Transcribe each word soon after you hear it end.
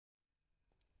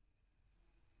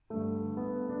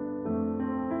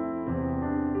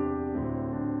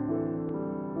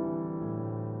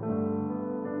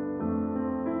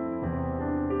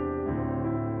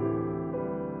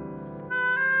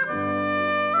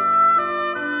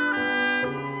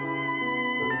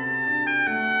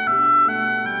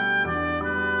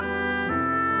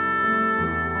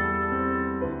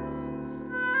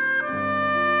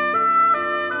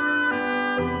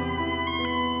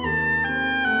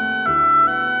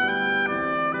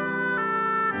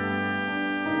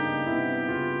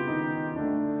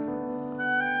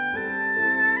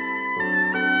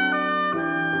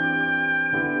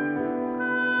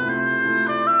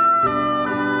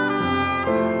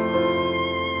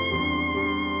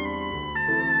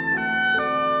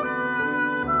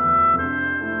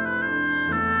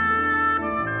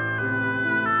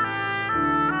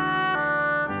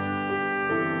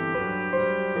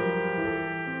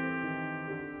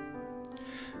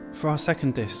For our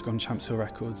second disc on Champs Hill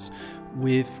Records,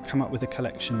 we've come up with a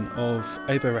collection of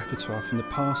oboe repertoire from the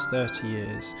past 30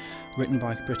 years, written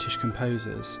by British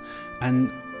composers.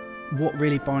 And what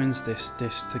really binds this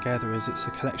disc together is it's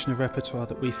a collection of repertoire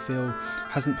that we feel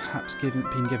hasn't perhaps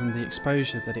been given the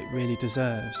exposure that it really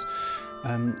deserves.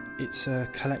 It's a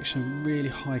collection of really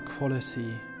high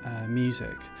quality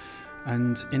music,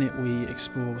 and in it we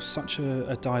explore such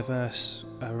a diverse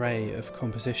array of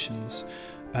compositions,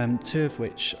 two of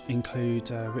which include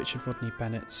Richard Rodney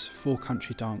Bennett's Four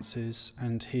Country Dances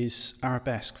and his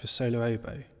Arabesque for solo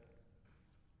oboe.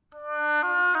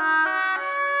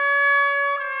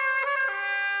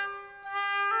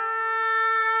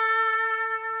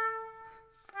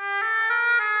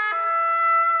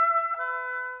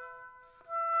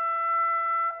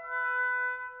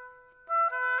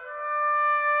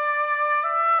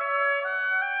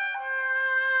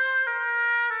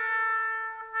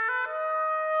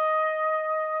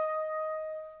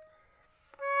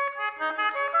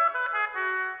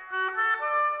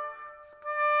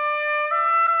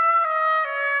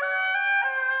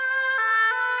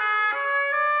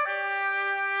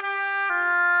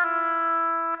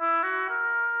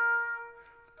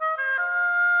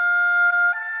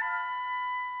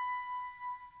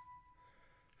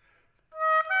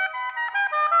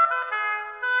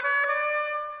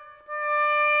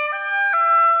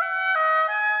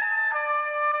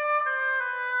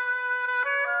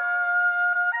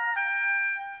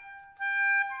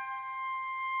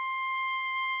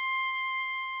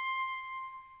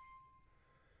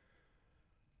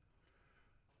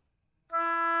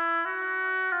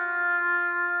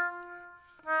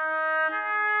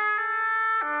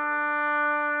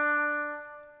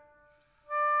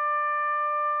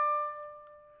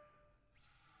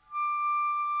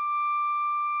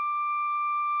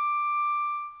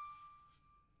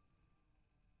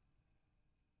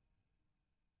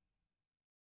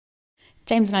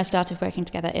 James and I started working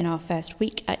together in our first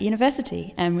week at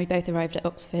university, and we both arrived at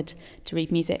Oxford to read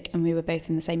music, and we were both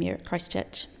in the same year at Christ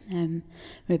Church. We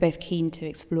were both keen to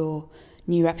explore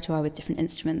new repertoire with different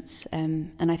instruments,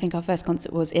 and I think our first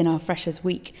concert was in our Freshers'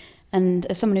 Week. And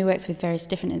as someone who works with various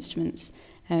different instruments,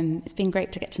 it's been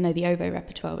great to get to know the oboe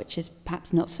repertoire, which is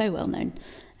perhaps not so well known.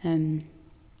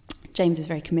 James is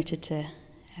very committed to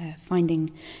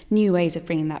finding new ways of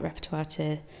bringing that repertoire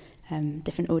to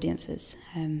different audiences.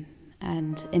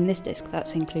 And in this disc,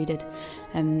 that's included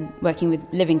working with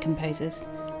living composers.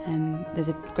 There's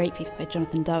a great piece by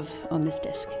Jonathan Dove on this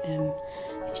disc.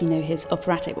 If you know his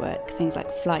operatic work, things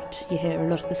like Flight, you hear a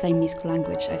lot of the same musical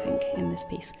language, I think, in this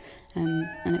piece. And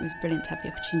it was brilliant to have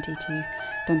the opportunity to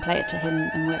go and play it to him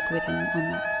and work with him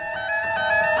on that.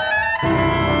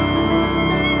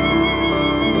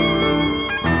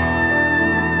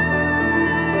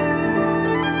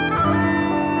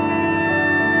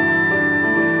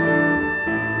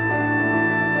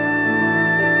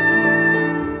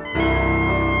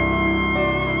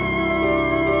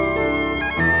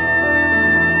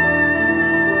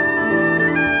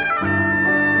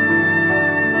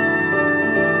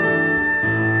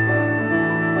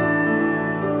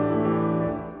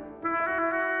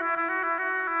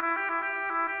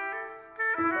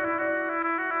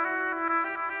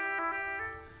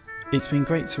 It's been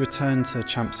great to return to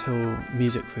Champs Hill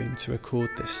Music Room to record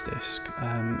this disc.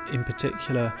 In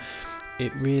particular,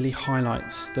 it really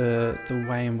highlights the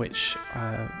way in which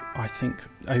I think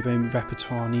oboe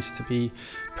repertoire needs to be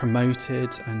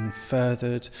promoted and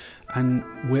furthered, and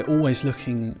we're always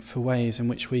looking for ways in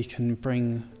which we can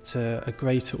bring to a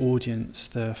greater audience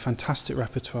the fantastic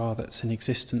repertoire that's in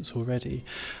existence already,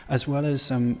 as well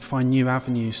as find new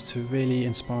avenues to really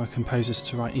inspire composers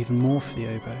to write even more for the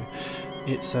oboe.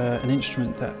 It's an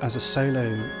instrument that, as a solo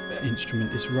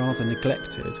instrument, is rather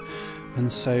neglected,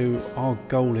 and so our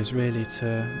goal is really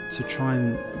to try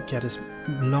and get as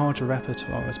large a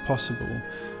repertoire as possible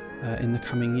in the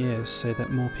coming years, so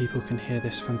that more people can hear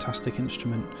this fantastic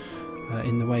instrument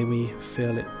in the way we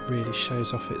feel it really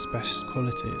shows off its best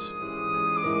qualities.